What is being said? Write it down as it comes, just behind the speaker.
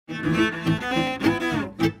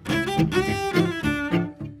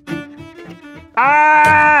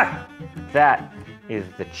Ah! That is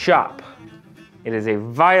the chop. It is a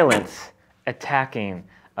violent attacking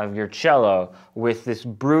of your cello with this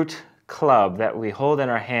brute club that we hold in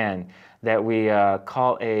our hand that we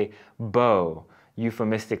call a bow,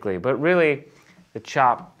 euphemistically. But really, the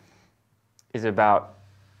chop is about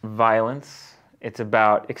violence. It's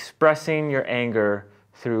about expressing your anger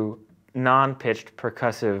through non-pitched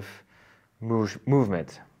percussive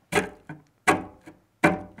movement.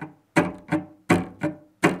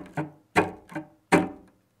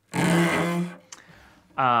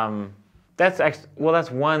 That's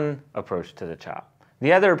one approach to the chop.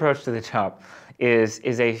 The other approach to the chop is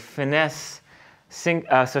a finesse,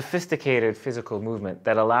 sophisticated physical movement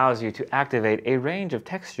that allows you to activate a range of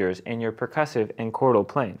textures in your percussive and chordal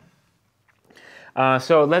plane.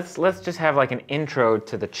 So let's just have like an intro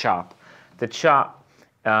to the chop. The chop,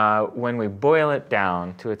 when we boil it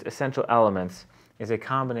down to its essential elements, is a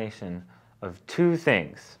combination of two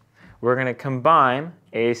things. We're going to combine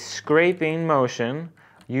a scraping motion,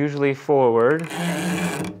 usually forward,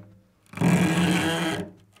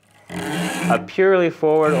 a purely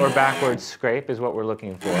forward or backward scrape is what we're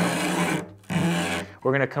looking for.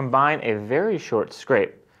 We're going to combine a very short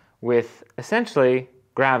scrape with essentially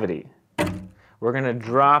gravity. We're going to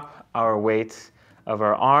drop our weights of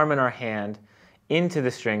our arm and our hand into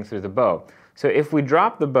the string through the bow. So if we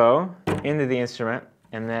drop the bow into the instrument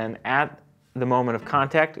and then at the moment of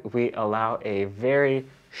contact we allow a very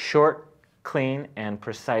short, clean, and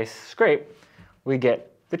precise scrape, we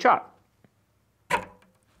get the chop.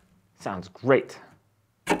 Sounds great.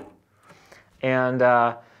 And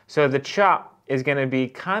so the chop is going to be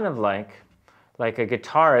kind of like a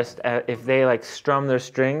guitarist, if they like strum their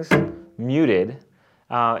strings muted,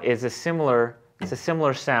 it's a similar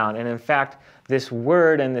sound. And in fact, this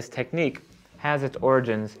word and this technique has its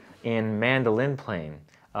origins in mandolin playing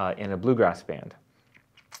in a bluegrass band.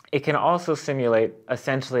 It can also simulate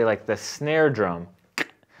essentially like the snare drum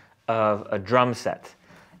of a drum set.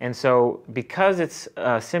 And so because it's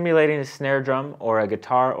simulating a snare drum or a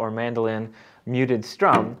guitar or mandolin muted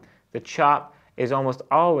strum, the chop is almost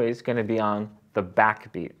always going to be on the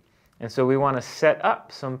backbeat. And so we want to set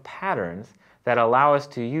up some patterns that allow us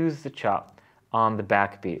to use the chop on the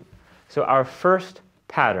backbeat. So our first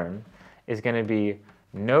pattern is going to be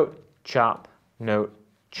note, chop, note,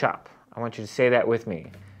 chop. I want you to say that with me.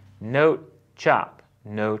 Note, chop,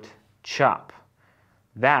 note, chop.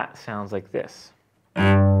 That sounds like this.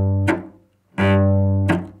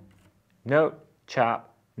 Note,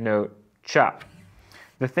 chop, note, chop.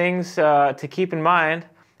 The things to keep in mind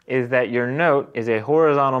is that your note is a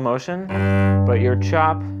horizontal motion, but your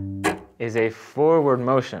chop is a forward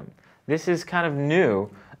motion. This is kind of new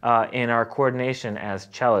in our coordination as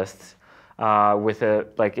cellists with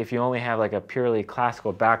if you only have like a purely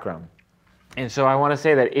classical background. And so I want to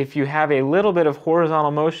say that if you have a little bit of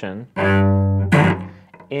horizontal motion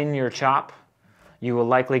in your chop, you will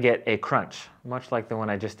likely get a crunch, much like the one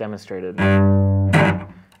I just demonstrated.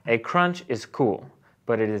 A crunch is cool,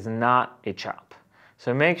 but it is not a chop.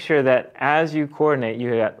 So make sure that as you coordinate,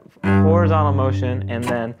 you get horizontal motion and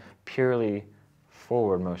then purely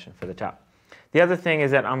forward motion for the chop. The other thing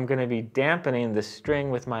is that I'm going to be dampening the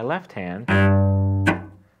string with my left hand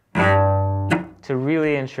to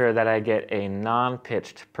really ensure that I get a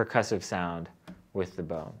non-pitched percussive sound with the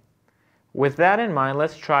bow. With that in mind,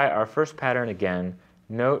 let's try our first pattern again.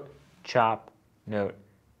 Note, chop, note,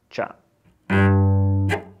 chop.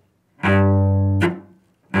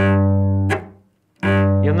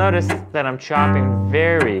 You'll notice that I'm chopping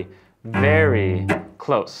very, very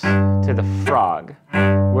close to the frog,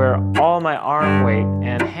 where all my arm weight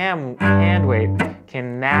and hand weight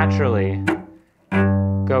can naturally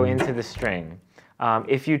go into the string.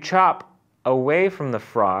 If you chop away from the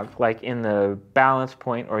frog, like in the balance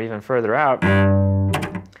point or even further out,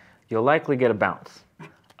 you'll likely get a bounce.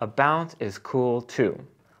 A bounce is cool too,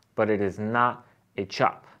 but it is not a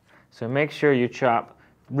chop. So make sure you chop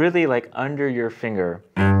really like under your finger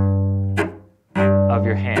of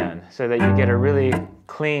your hand so that you get a really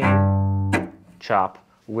clean chop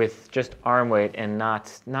with just arm weight and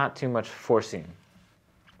not too much forcing.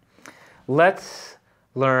 Let's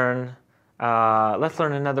learn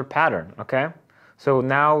another pattern, okay? So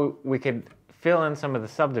now we could fill in some of the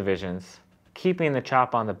subdivisions, keeping the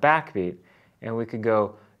chop on the backbeat, and we could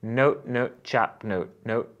go note, note, chop, note,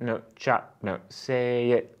 note, note, chop, note. Say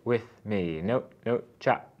it with me. Note, note,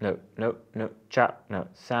 chop, note, note, note, chop, note.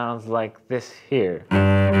 Sounds like this here.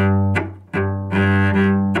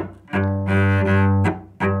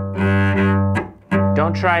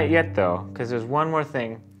 Don't try it yet though, because there's one more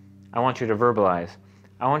thing I want you to verbalize.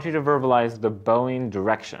 I want you to verbalize the bowing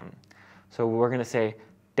direction. So we're going to say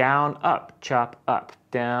down, up, chop, up,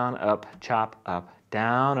 down, up, chop, up,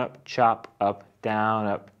 down, up, chop, up, down,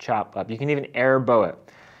 up, chop, up. You can even air bow it.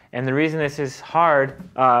 And the reason this is hard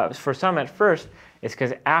for some at first is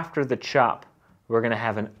because after the chop, we're going to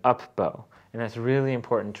have an up bow. And that's really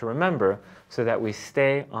important to remember so that we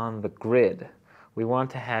stay on the grid. We want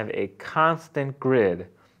to have a constant grid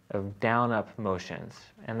of down-up motions.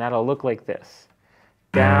 And that'll look like this.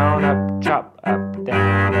 Down, up, chop, up,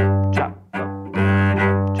 down, up, chop, up, down,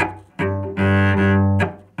 up, chop.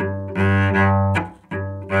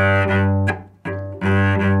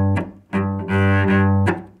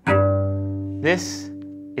 This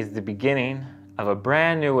is the beginning of a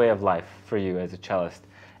brand new way of life for you as a cellist,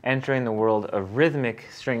 entering the world of rhythmic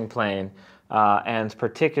string playing and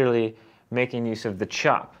particularly making use of the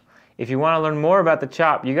chop. If you want to learn more about the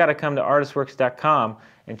chop, you got to come to ArtistWorks.com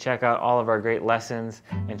and check out all of our great lessons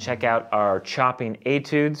and check out our chopping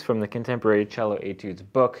etudes from the Contemporary Cello Etudes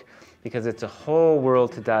book, because it's a whole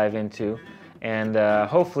world to dive into, and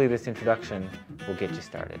hopefully this introduction will get you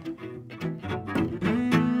started.